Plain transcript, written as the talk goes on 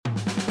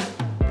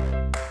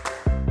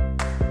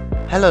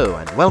Hello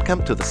and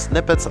welcome to the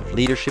Snippets of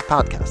Leadership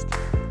podcast.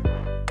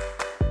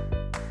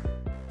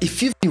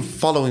 If you've been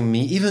following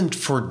me even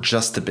for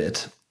just a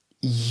bit,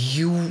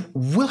 you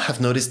will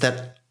have noticed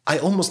that I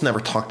almost never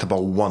talked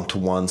about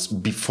one-to-ones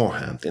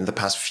beforehand in the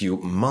past few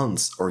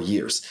months or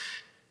years.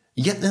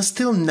 Yet and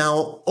still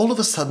now, all of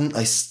a sudden,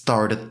 I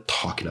started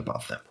talking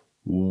about them.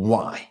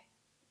 Why?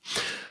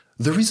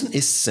 The reason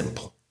is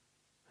simple.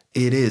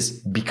 It is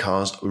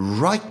because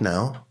right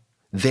now,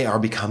 they are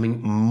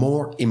becoming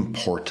more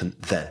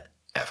important than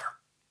ever.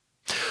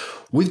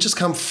 We've just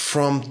come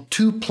from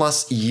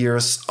 2+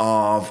 years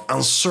of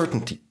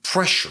uncertainty,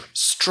 pressure,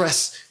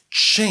 stress,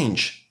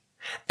 change,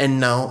 and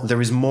now there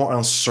is more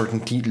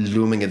uncertainty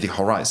looming at the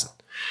horizon.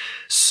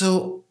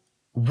 So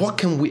what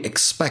can we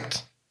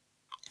expect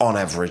on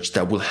average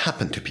that will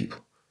happen to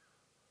people?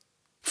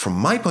 From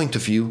my point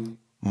of view,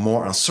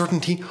 more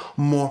uncertainty,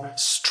 more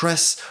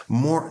stress,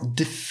 more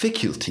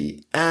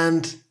difficulty,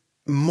 and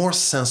more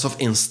sense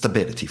of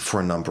instability for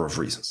a number of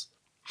reasons.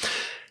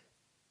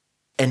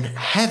 And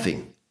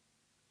having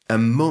a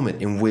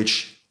moment in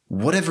which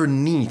whatever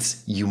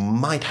needs you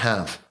might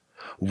have,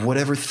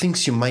 whatever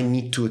things you might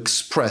need to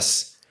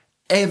express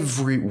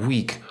every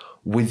week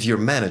with your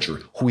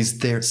manager who is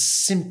there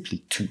simply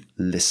to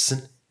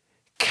listen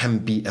can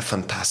be a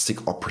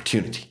fantastic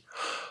opportunity.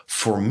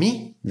 For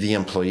me, the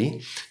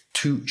employee,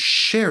 to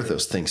share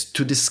those things,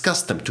 to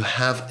discuss them, to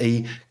have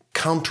a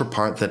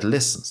counterpart that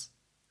listens.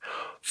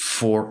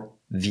 For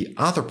the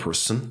other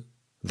person,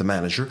 the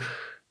manager,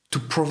 to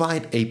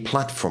provide a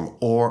platform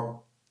or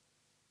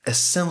a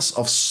sense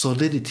of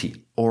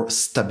solidity or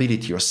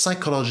stability or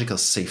psychological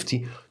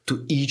safety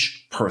to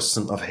each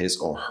person of his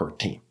or her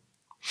team.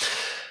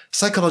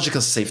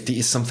 Psychological safety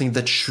is something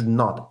that should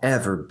not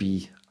ever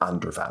be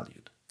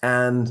undervalued.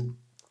 And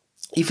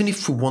even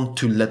if we want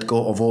to let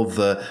go of all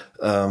the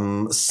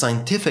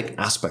scientific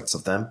aspects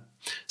of them,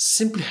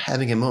 simply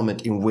having a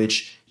moment in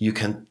which you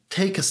can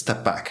take a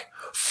step back,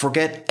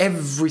 forget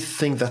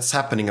everything that's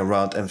happening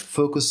around and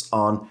focus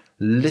on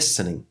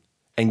listening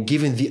and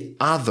giving the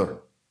other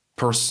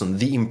person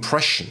the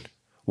impression,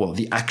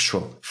 the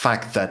actual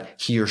fact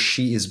that he or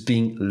she is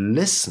being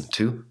listened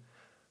to,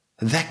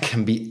 that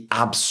can be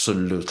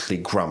absolutely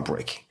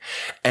groundbreaking.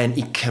 And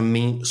it can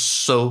mean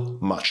so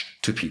much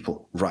to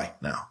people right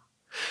now.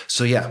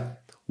 So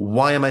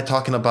why am I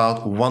talking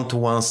about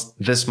one-to-ones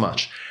this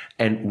much?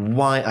 And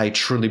why I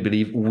truly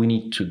believe we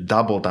need to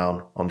double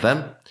down on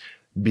them?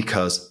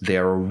 Because they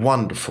are a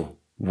wonderful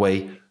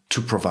way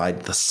to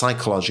provide the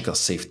psychological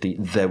safety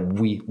that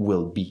we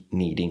will be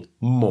needing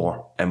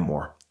more and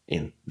more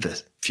in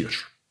the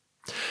future.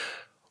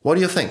 What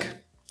do you think?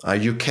 Are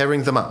you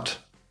carrying them out?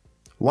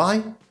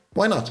 Why?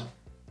 Why not?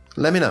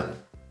 Let me know.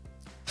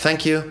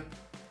 Thank you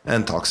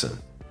and talk soon.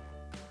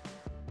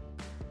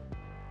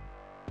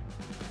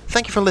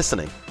 Thank you for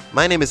listening.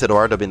 My name is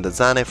Edoardo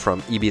Bindazzane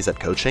from EBZ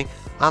Coaching.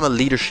 I'm a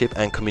leadership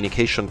and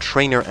communication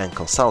trainer and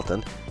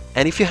consultant.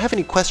 And if you have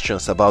any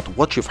questions about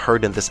what you've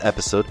heard in this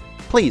episode,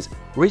 please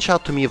reach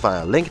out to me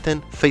via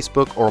LinkedIn,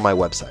 Facebook, or my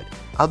website.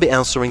 I'll be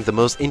answering the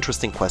most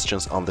interesting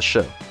questions on the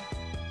show.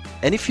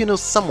 And if you know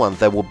someone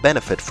that will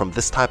benefit from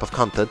this type of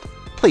content,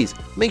 please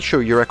make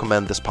sure you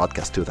recommend this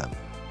podcast to them.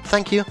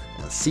 Thank you,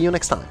 and see you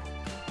next time.